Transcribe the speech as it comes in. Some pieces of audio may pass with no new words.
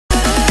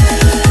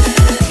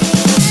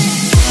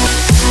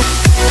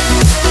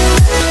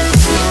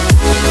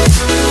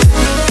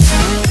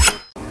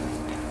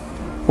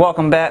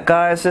Welcome back,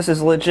 guys. This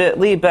is Legit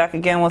Lee back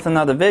again with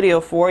another video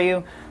for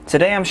you.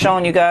 Today I'm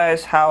showing you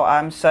guys how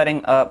I'm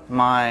setting up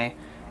my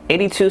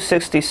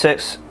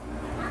 8266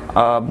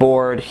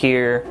 board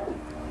here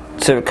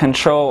to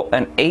control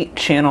an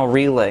 8-channel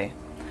relay,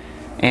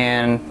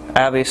 and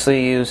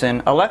obviously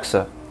using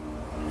Alexa.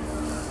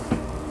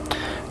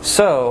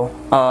 So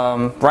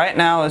right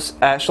now it's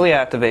actually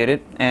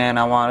activated, and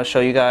I want to show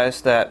you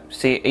guys that,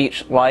 see,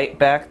 each light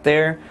back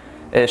there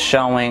is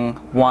showing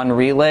one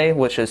relay,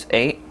 which is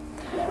 8.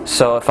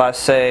 So if I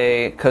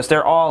say, because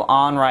they're all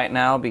on right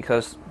now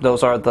because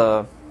those are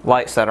the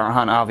lights that are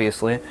on,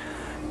 obviously,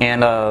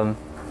 and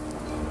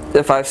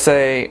if I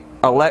say,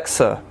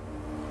 Alexa,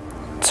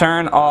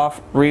 turn off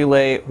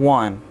relay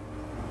 1,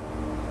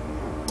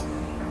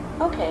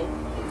 okay,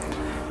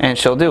 and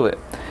she'll do it,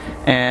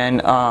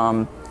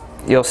 and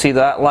you'll see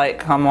that light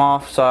come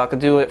off. So I could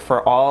do it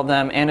for all of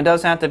them, and it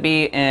doesn't have to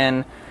be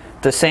in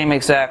the same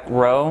exact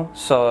row.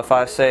 So if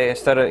I say,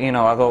 instead of,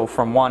 I go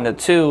from 1 to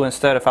 2,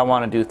 instead if I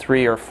want to do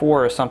 3 or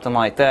 4 or something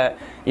like that,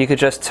 you could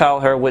just tell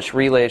her which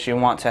relays you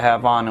want to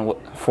have on and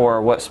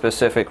for what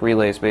specific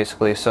relays,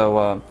 basically.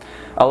 So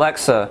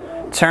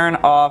Alexa, turn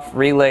off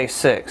relay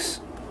 6,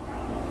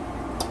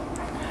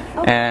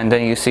 and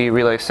then you see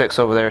relay 6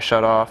 over there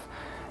shut off,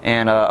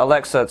 and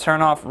Alexa,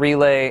 turn off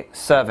relay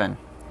 7,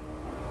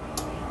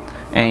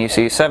 and you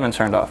see 7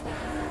 turned off.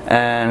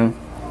 And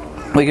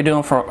we could do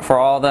them for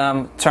all of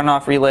them. Turn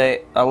off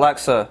relay,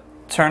 Alexa,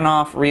 turn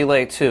off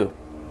relay 2,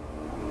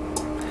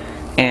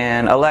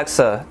 and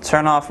Alexa,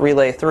 turn off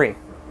relay 3.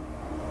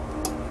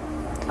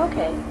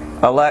 okay,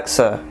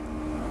 Alexa,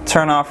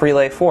 turn off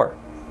relay 4.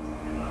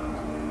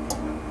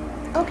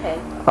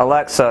 okay,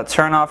 Alexa,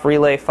 turn off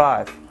relay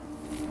 5.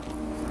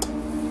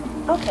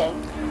 okay,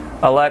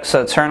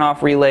 Alexa, turn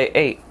off relay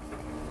 8.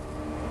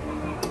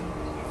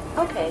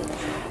 okay.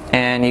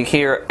 And you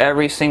hear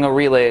every single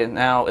relay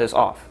now is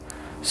off.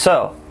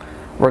 So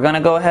we're going to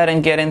go ahead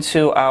and get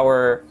into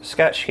our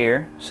sketch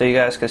here so you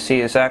guys can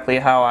see exactly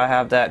how I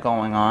have that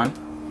going on.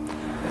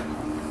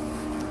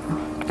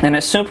 And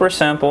it's super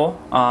simple.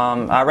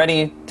 I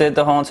already did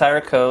the whole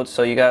entire code,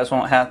 so you guys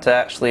won't have to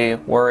actually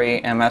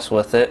worry and mess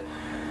with it.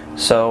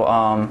 So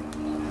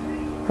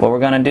what we're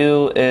going to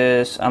do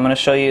is I'm going to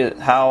show you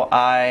how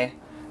I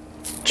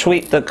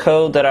tweaked the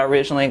code that I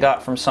originally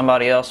got from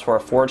somebody else for a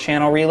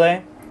 4-channel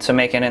relay to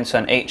make it into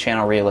an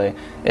 8-channel relay.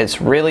 It's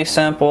really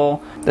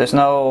simple. There's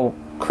no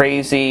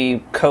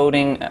crazy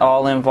coding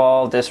all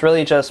involved. It's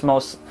really just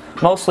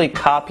mostly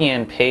copy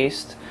and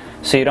paste,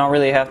 so you don't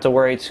really have to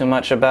worry too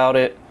much about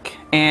it.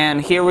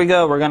 And here we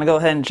go. We're going to go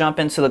ahead and jump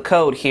into the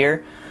code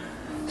here.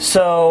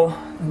 So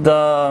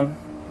the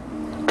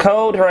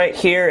code right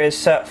here is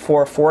set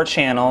for 4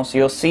 channels.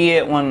 You'll see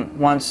it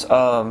once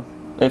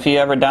if you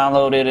ever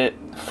downloaded it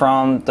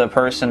from the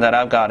person that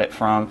I've got it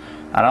from.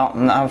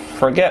 I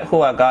forget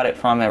who I got it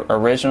from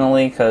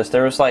originally, because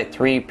there was like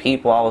 3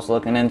 people I was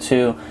looking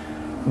into,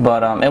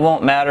 but it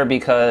won't matter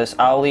because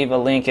I'll leave a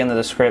link in the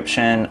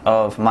description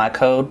of my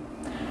code.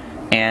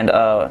 And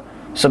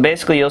so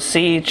basically you'll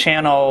see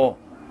channel,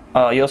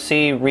 you'll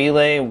see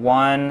relay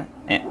 1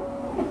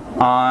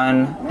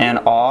 on and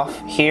off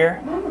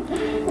here,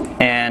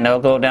 and it'll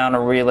go down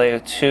to relay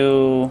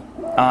 2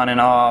 on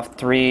and off,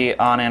 3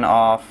 on and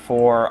off,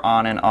 4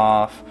 on and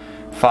off,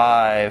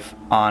 5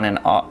 on and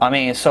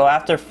off. So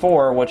after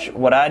 4,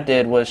 what I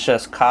did was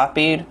just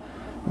copied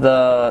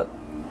the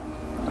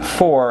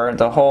 4,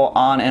 the whole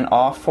on and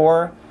off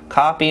 4,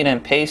 copied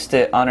and pasted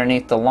it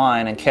underneath the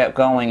line, and kept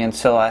going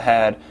until I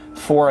had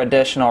 4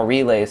 additional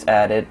relays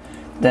added.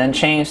 Then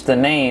changed the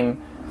name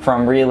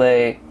from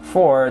relay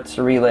 4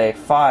 to relay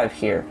 5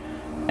 here,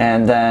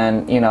 and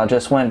then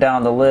just went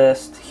down the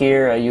list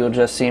here. You'll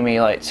just see me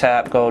like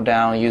tap, go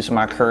down using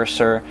my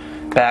cursor,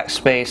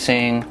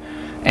 backspacing.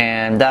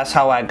 And that's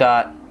how I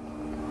got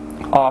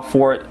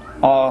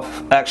all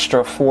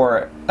extra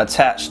 4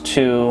 attached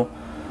to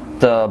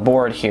the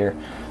board here.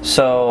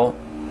 So,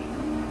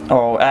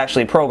 or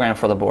actually programmed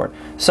for the board.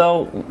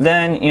 So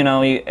then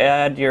you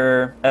add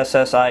your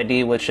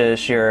SSID, which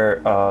is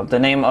your the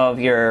name of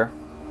your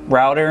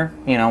router.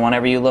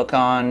 Whenever you look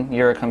on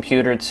your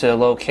computer to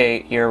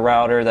locate your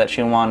router that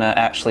you want to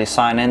actually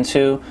sign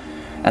into,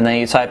 and then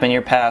you type in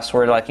your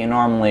password like you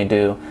normally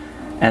do.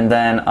 And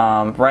then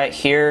right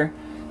here,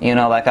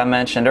 like I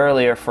mentioned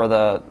earlier, for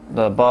the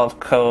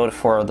above code,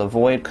 for the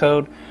void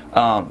code,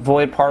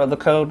 void part of the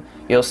code,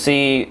 you'll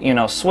see,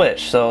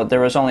 switch. So there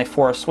was only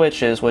 4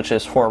 switches, which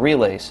is 4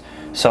 relays.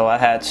 So I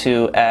had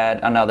to add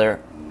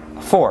another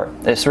 4.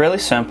 It's really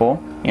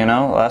simple,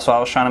 that's what I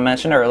was trying to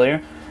mention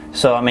earlier.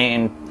 So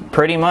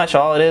pretty much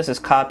all it is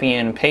copy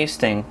and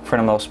pasting for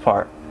the most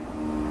part.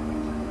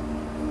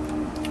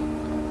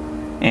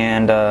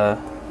 And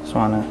just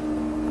want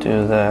to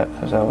do that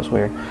because that was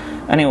weird.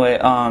 Anyway,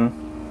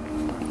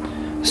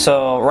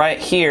 so right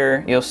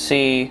here you'll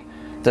see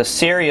the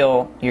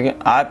serial.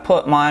 I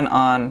put mine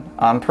on.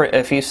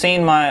 If you've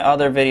seen my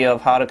other video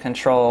of how to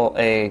control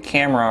a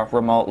camera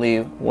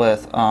remotely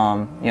with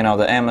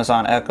the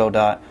Amazon Echo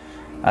Dot,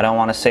 I don't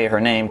want to say her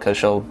name because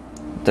she'll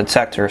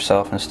detect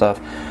herself and stuff.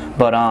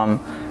 But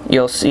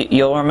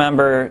you'll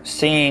remember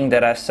seeing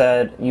that I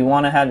said you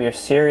want to have your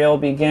serial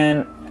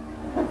begin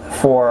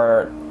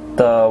for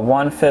the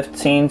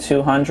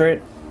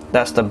 115-200.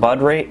 That's the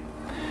bud rate.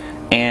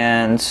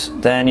 And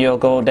then you'll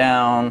go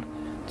down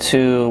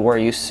to where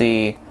you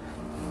see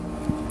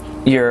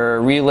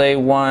your relay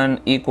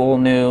 1 equal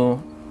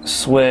new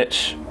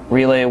switch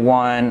relay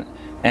 1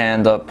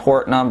 and the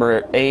port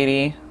number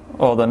 80,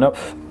 oh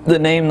the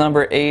name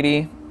number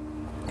 80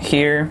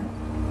 here.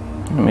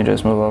 Let me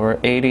just move over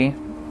 80,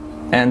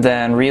 and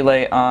then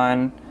relay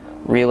on,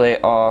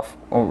 relay off,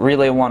 or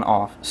relay 1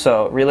 off.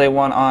 So relay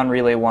 1 on,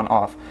 relay 1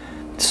 off.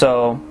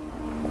 So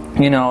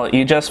you know,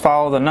 you just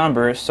follow the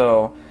numbers.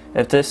 So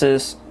if this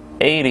is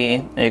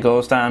 80, it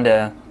goes down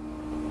to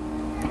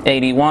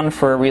 81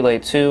 for relay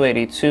 2,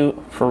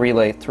 82 for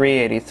relay 3,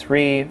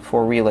 83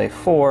 for relay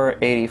 4,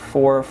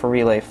 84 for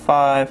relay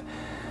 5.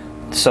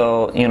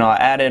 So, you know,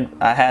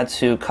 I had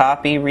to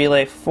copy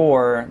relay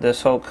 4,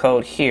 this whole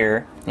code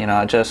here. You know,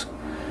 I just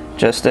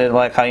did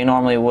like how you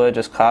normally would,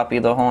 just copy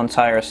the whole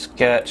entire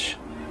sketch.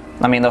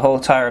 I mean, the whole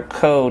entire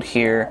code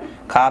here,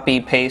 copy,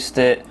 paste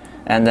it,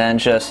 and then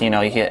just, you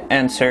know, you hit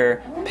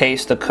enter,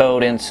 paste the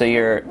code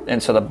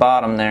into the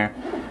bottom there,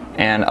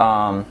 and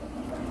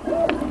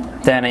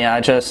then yeah, I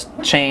just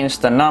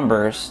changed the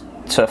numbers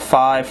to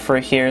 5 for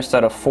here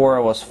instead of 4.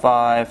 It was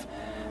 5,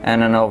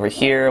 and then over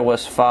here it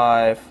was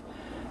 5,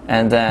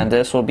 and then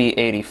this will be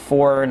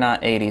 84,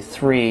 not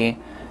 83,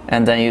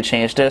 and then you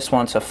change this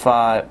one to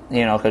 5,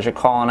 you know, because you're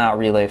calling out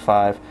relay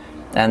 5,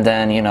 and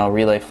then, you know,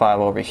 relay 5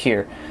 over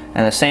here,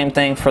 and the same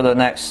thing for the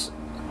next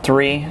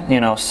 3, you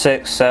know,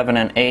 6, 7,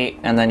 and 8,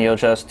 and then you'll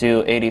just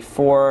do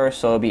 84,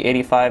 so it'll be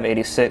 85,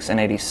 86, and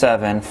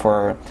 87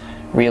 for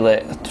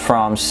relay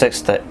from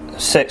 6 to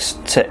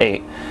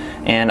 8.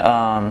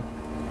 And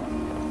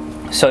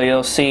so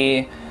you'll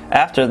see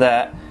after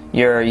that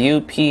your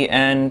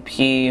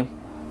UPnP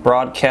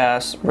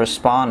broadcast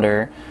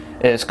responder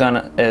is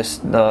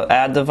the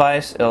add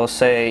device. It'll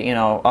say, you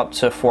know, up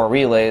to 4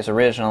 relays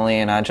originally,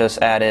 and I just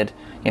added,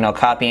 you know,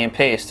 copy and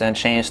paste and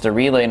changed the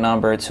relay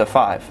number to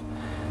 5.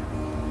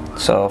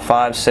 So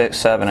 5, 6,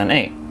 7, and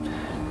 8.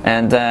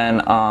 And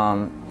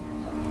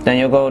then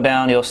you'll go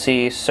down, you'll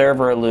see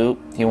server loop.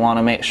 You want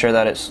to make sure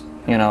that it's,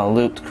 you know,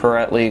 looped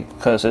correctly,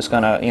 because it's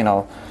going to, you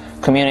know,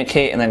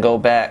 communicate and then go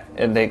back,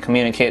 and they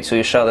communicate to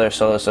each other,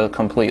 so it's a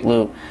complete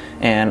loop.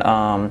 And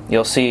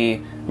you'll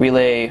see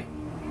relay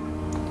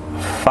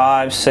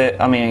 5, 6,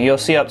 I mean, you'll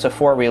see up to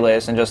 4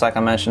 relays, and just like I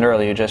mentioned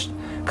earlier, you just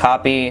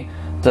copy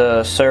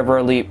the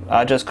server loop.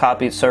 I just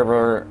copied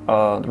server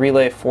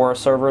relay 4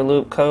 server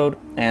loop code,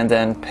 and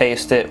then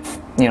paste it,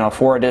 you know,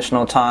 4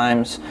 additional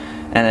times,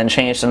 and then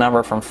change the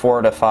number from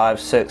 4 to 5,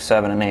 6,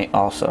 7, and 8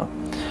 also.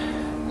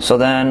 So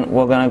then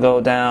we're going to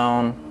go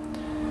down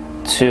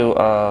to,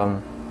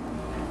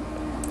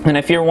 and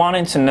if you're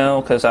wanting to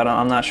know, because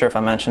I'm not sure if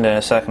I mentioned it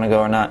a second ago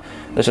or not,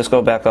 let's just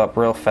go back up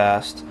real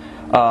fast.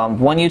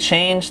 When you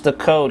change the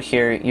code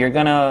here, you're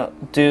going to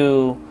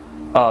do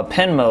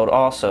pin mode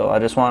also. I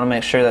just want to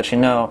make sure that you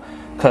know,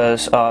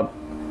 because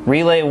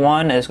relay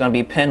 1 is going to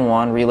be pin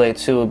 1, relay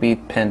 2 will be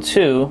pin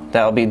 2,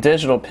 that will be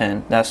digital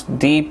pin. That's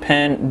D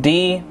pin,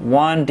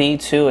 D1,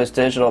 D2 is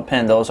digital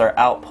pin, those are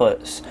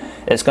outputs.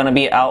 It's going to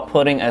be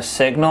outputting a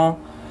signal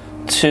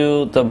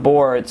to the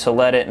board to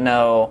let it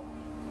know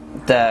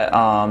that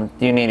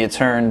you need to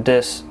turn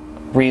this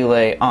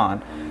relay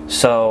on.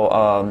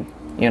 So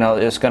you know,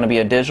 it's going to be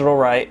a digital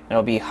write,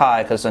 it'll be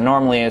high, because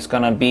normally it's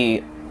going to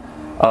be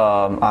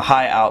a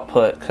high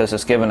output, because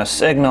it's giving a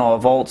signal, a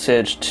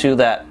voltage to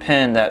that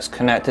pin that's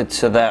connected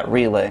to that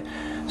relay.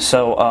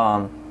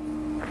 So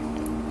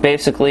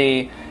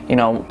basically, you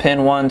know,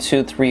 pin 1,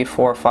 2, 3,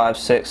 4, 5,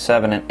 6,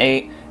 7, and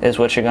 8 is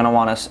what you're going to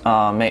want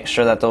to make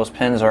sure that those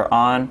pins are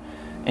on.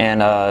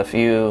 And if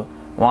you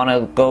want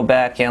to go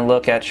back and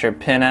look at your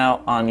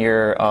pinout on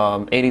your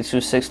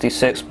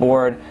 8266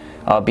 board,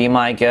 be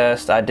my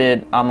guest. I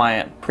did, on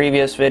my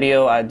previous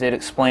video, I did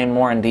explain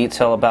more in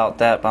detail about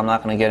that, but I'm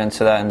not going to get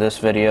into that in this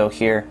video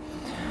here.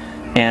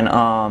 And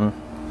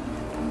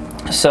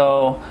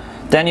so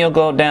then you'll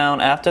go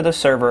down after the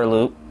server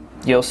loop.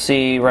 You'll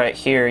see right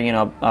here, you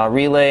know,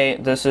 relay,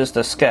 this is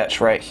the sketch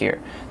right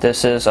here.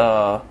 This is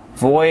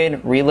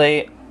void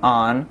relay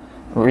on,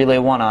 relay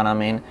 1 on, I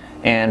mean,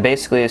 and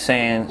basically it's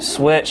saying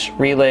switch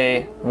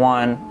relay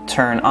 1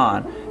 turn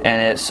on,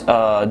 and it's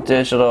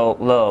digital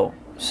low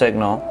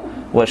signal,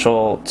 which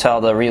will tell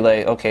the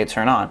relay, okay,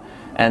 turn on.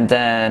 And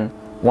then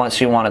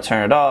once you want to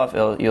turn it off,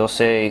 you'll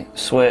say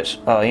switch,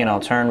 you know,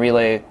 turn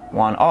relay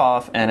 1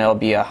 off, and it'll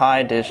be a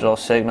high digital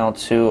signal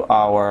to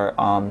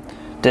our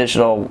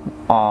digital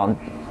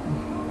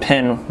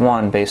pin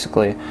 1,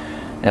 basically.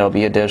 It'll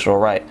be a digital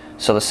write.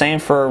 So the same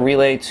for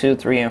relay 2,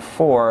 3, and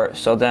 4.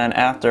 So then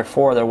after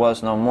 4 there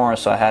was no more,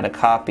 so I had to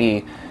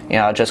copy, you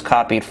know, I just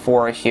copied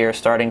 4 here,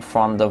 starting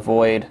from the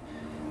void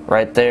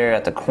right there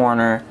at the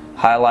corner,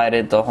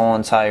 highlighted the whole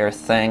entire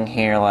thing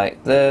here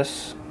like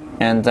this,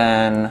 and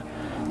then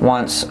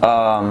once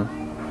I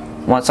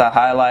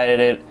highlighted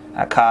it,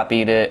 I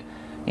copied it,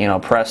 you know,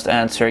 pressed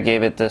enter,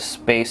 gave it this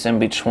space in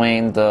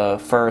between the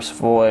first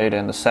void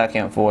and the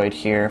second void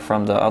here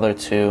from the other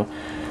two,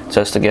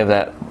 just to give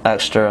that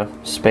extra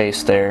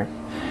space there.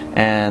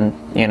 And,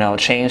 you know,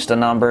 change the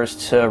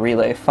numbers to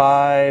relay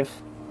 5,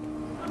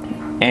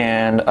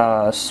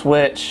 and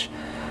switch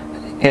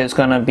is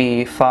going to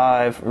be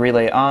 5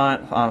 relay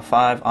on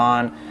 5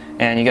 on,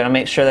 and you got to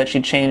make sure that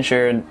you change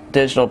your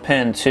digital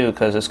pin too,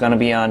 because it's going to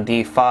be on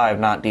D5,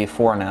 not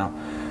D4 now.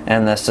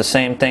 And that's the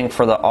same thing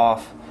for the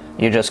off.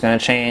 You're just going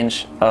to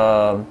change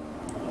the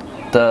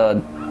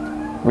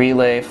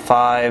relay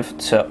 5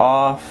 to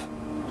off.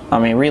 I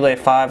mean relay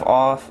 5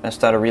 off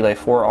instead of relay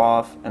 4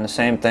 off, and the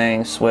same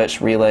thing, switch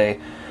relay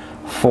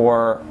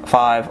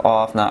 5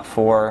 off, not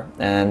 4,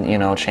 and, you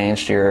know,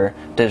 changed your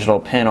digital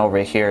pin over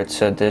here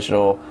to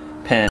digital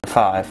pin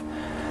 5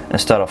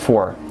 instead of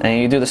 4.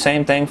 And you do the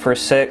same thing for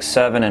 6,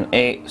 7, and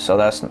 8. So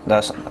that's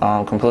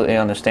completely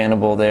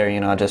understandable there.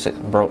 You know, I just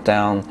broke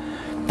down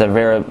the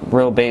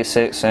real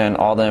basics and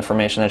all the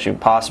information that you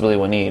possibly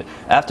would need.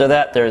 After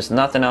that, there's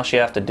nothing else you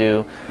have to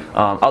do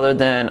other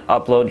than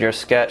upload your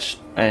sketch,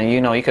 and,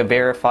 you know, you could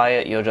verify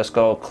it. You'll just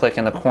go click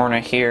in the corner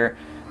here,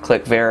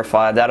 click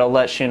verify. That'll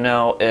let you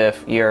know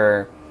if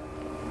your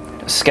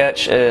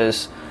sketch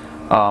is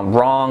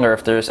wrong, or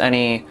if there's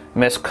any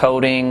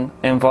miscoding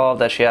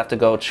involved that you have to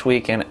go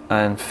tweak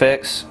and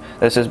fix.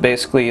 This is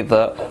basically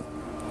the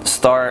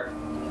start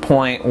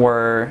point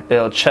where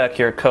it'll check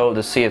your code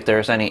to see if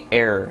there's any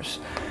errors,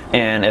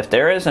 and if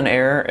there is an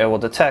error, it will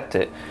detect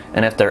it,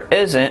 and if there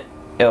isn't,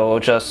 it will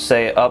just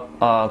say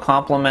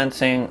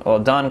complementing or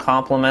done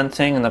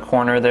complementing in the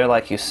corner there,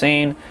 like you've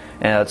seen,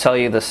 and it'll tell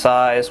you the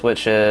size,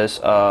 which is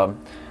I'm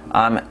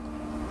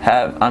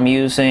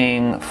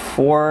using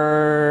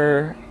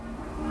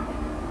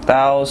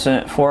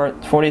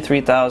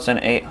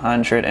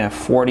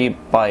 43,840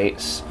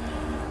 bytes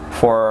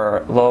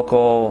for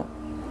local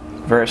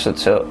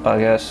versatile, I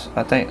guess.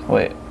 I think,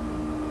 wait,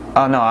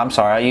 oh no, I'm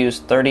sorry, I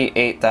used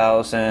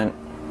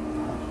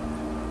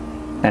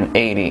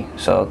 38,080,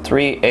 so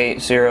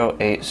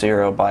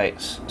 38080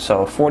 bytes.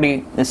 So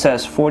it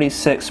says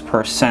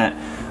 46%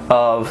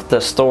 of the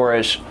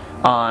storage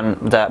on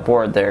that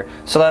board there.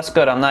 So that's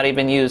good. I'm not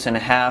even using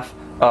half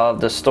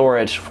of the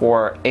storage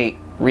for 8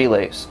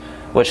 relays,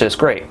 which is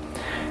great.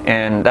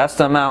 And that's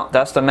the amount,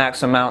 that's the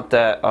max amount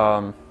that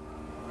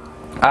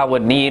I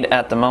would need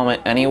at the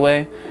moment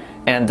anyway.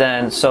 And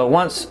then, so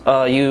once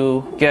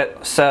you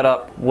get set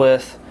up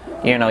with,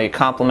 you know, your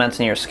complements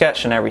and your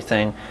sketch and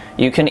everything,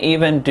 you can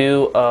even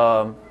do,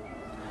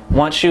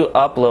 once you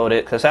upload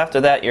it, because after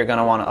that you're going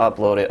to want to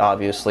upload it,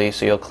 obviously.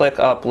 So you'll click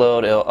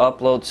upload, it'll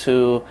upload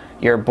to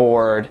your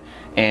board,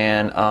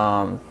 and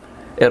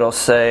it'll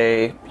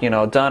say, you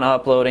know, done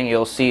uploading.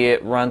 You'll see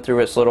it run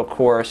through its little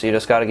course. You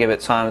just got to give it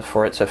time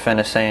for it to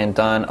finish saying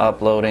done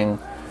uploading.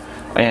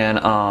 And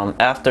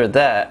after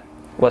that,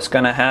 what's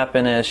going to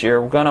happen is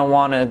you're going to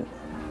want to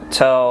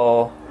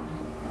tell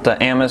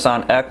the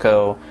Amazon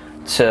Echo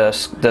to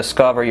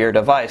discover your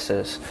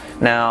devices.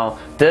 Now,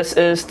 this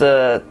is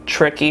the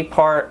tricky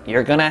part.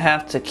 You're going to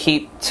have to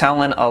keep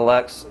telling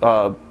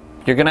Alexa,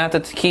 you're going to have to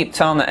keep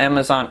telling the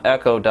Amazon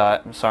Echo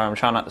Dot, I'm sorry, I'm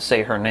trying not to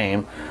say her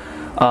name.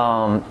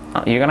 You're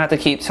going to have to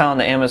keep telling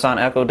the Amazon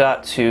Echo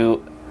Dot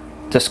to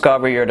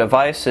discover your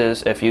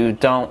devices if you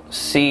don't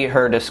see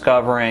her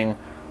discovering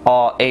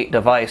all 8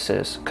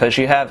 devices, because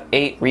you have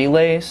 8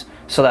 relays,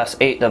 so that's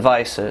 8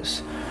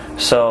 devices.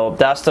 So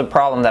that's the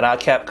problem that I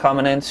kept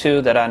coming into,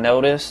 that I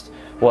noticed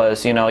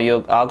was, you know,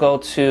 I'll go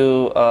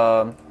to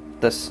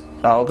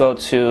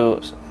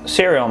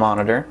serial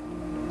monitor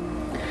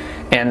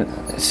and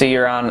see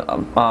you're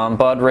on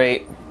baud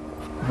rate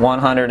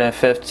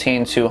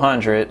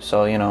 115/200,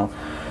 so, you know,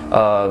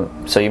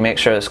 so you make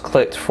sure it's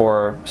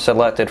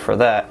selected for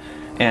that,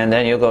 and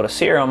then you'll go to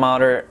serial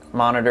monitor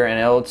and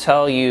it'll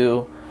tell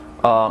you,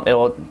 it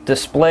will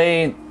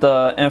display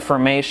the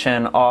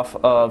information off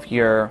of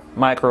your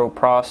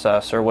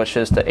microprocessor, which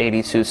is the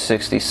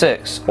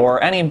 8266,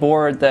 or any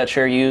board that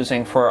you're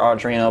using for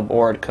Arduino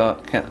board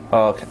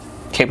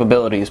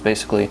capabilities,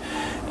 basically.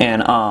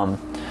 And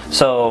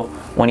so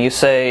when you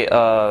say,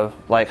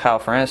 like how,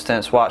 for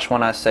instance, watch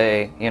when I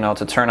say, you know,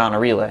 to turn on a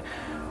relay,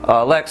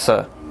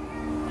 Alexa,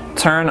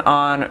 turn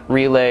on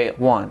relay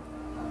 1,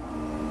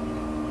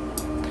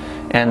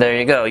 and there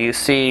you go. You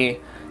see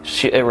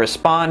it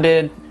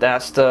responded.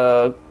 That's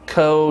the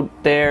code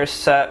there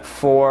set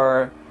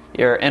for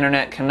your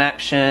internet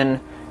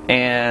connection,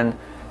 and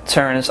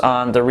turns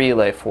on the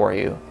relay for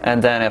you.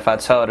 And then if I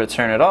tell her to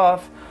turn it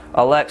off,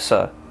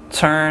 Alexa,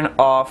 turn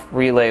off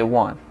relay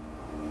 1.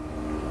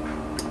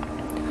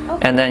 Okay.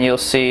 And then you'll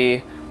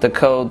see the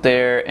code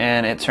there,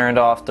 and it turned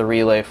off the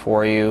relay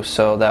for you.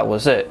 So that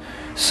was it.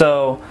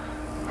 So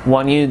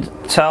when you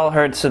tell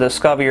her to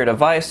discover your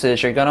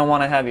devices, you're going to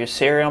want to have your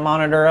serial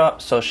monitor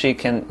up so you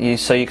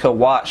could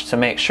watch to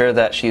make sure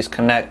that she's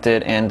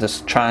connected and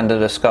just trying to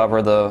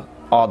discover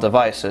all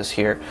devices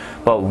here.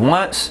 But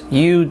once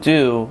you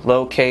do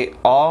locate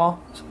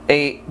all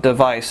 8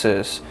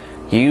 devices,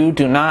 you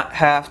do not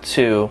have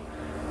to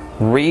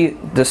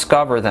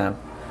rediscover them.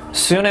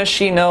 soon as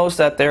she knows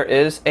that there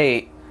is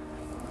 8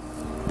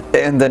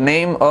 and the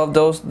name of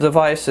those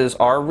devices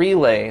are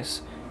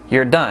relays,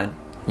 you're done.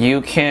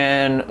 You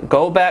can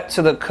go back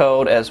to the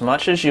code as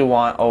much as you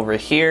want over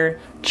here,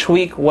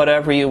 tweak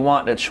whatever you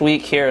want to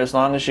tweak here, as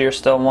long as you're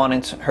still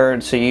wanting her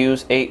to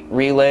use 8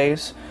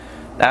 relays.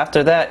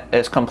 After that,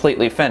 it's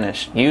completely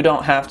finished. You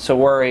don't have to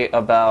worry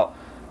about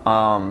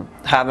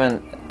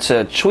having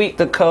to tweak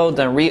the code,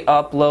 then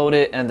re-upload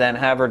it, and then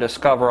have her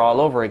discover all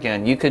over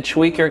again. You could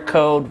tweak your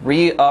code,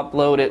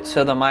 re-upload it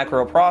to the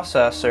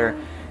microprocessor,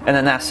 and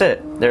then that's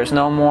it. There's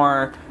no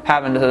more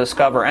having to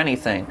discover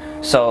anything.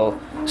 So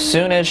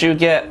soon as you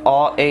get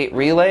all 8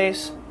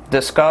 relays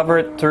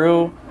discovered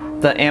through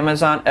the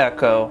Amazon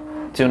Echo,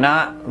 do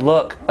not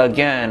look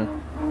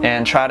again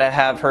and try to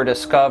have her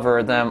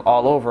discover them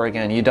all over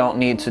again. You don't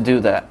need to do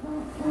that.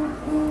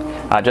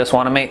 I just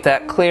want to make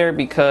that clear,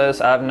 because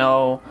I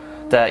know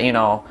that, you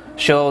know,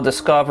 she'll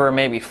discover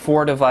maybe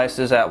 4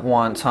 devices at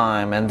one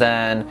time, and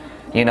then,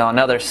 you know,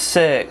 another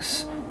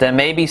 6, then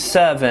maybe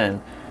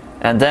 7,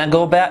 and then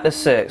go back to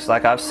 6.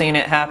 Like, I've seen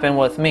it happen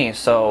with me.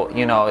 So,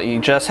 you know, you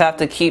just have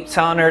to keep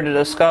telling her to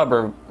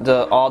discover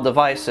all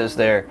devices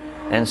there.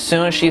 And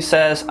soon as she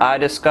says, I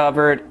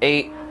discovered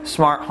 8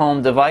 smart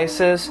home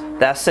devices,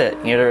 that's it.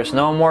 You know, there's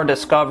no more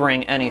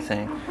discovering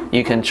anything.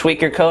 You can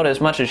tweak your code as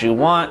much as you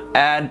want,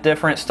 add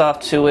different stuff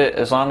to it,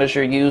 as long as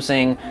you're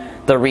using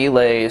the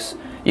relays.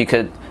 You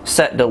could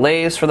set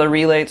delays for the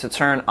relay to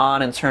turn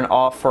on and turn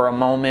off for a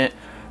moment,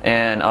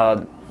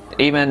 and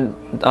even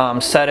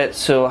set it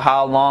to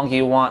how long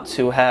you want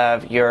to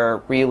have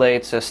your relay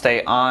to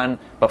stay on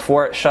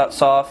before it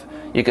shuts off.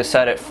 You could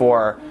set it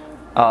for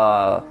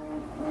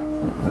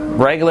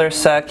regular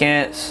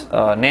seconds,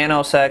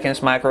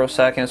 nanoseconds,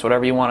 microseconds,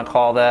 whatever you want to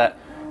call that.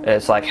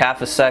 It's like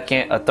half a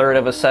second, a third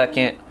of a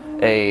second,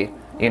 a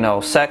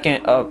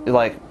second of,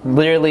 like,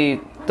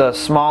 literally the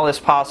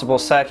smallest possible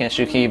seconds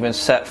you can even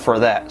set for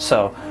that.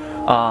 So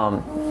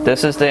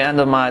this is the end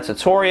of my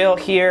tutorial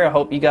here. I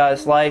hope you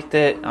guys liked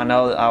it. I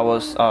know I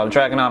was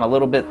dragging on a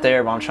little bit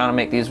there, but I'm trying to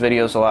make these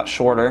videos a lot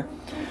shorter.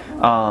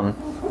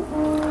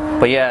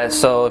 But yeah,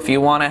 so if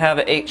you want to have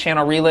an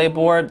 8-channel relay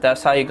board,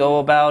 that's how you go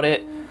about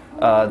it.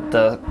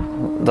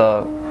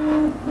 The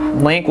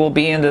link will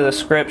be in the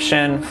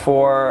description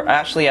for,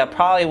 actually I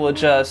probably will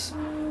just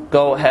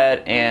go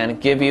ahead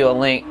and give you a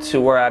link to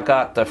where I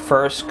got the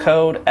first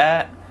code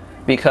at,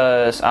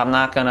 because I'm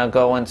not gonna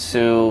go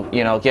into,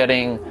 you know,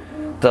 getting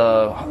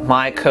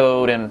my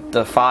code and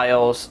the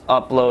files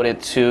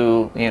uploaded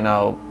to, you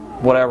know,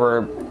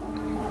 whatever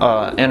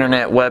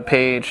internet web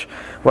page.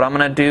 What I'm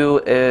gonna do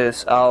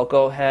is I'll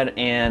go ahead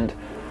and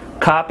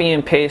copy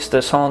and paste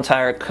this whole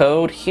entire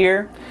code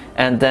here,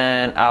 and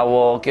then I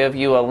will give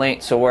you a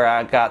link to where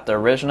I got the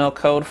original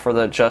code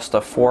for just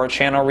the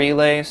 4-channel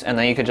relays, and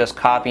then you could just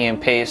copy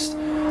and paste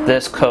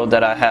this code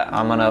that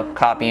I'm gonna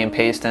copy and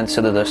paste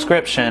into the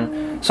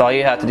description. So all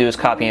you have to do is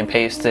copy and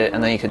paste it,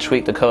 and then you can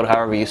tweak the code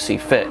however you see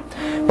fit.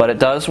 But it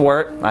does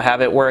work. I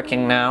have it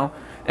working now,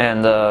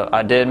 and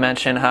I did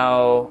mention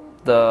how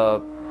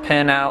the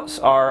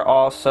pinouts are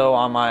also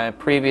on my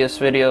previous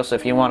video, so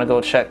if you want to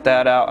go check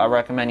that out, I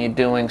recommend you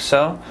doing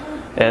so.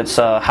 It's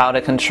how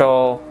to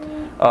control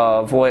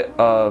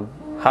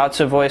how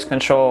to voice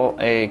control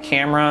a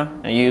camera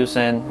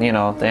using, you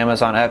know, the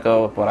Amazon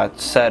Echo. What I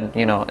said,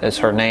 you know, is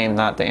her name,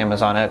 not the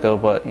Amazon Echo,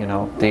 but, you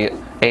know, the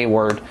A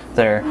word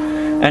there.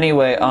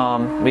 Anyway,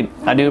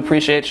 I do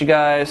appreciate you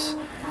guys,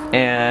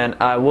 and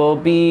I will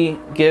be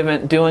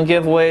doing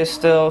giveaways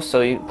still,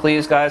 so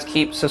please guys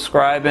keep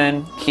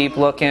subscribing, keep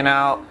looking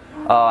out.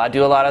 I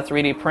do a lot of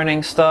 3D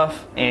printing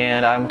stuff,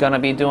 and I'm gonna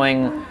be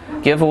doing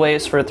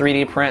giveaways for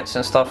 3D prints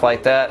and stuff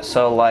like that.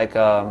 So like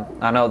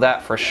I know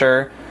that for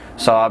sure.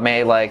 So I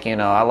may, like, you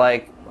know, I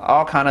like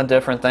all kind of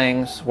different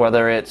things,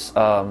 whether it's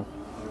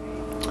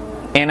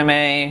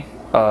anime,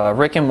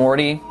 Rick and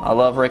Morty. I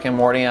love Rick and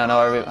Morty. I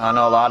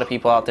know a lot of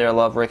people out there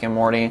love Rick and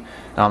Morty.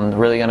 I'm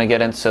really gonna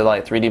get into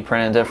like 3D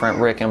printing different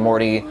Rick and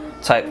Morty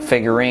type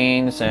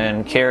figurines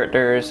and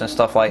characters and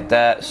stuff like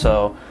that.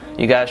 So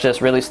you guys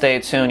just really stay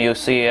tuned. You'll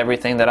see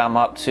everything that I'm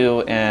up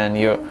to, and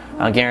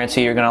I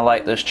guarantee you're gonna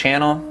like this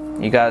channel.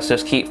 You guys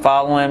just keep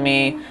following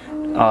me.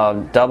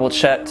 Double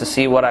check to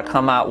see what I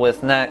come out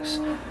with next.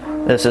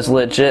 This is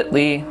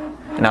Legitly,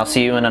 and I'll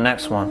see you in the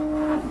next one.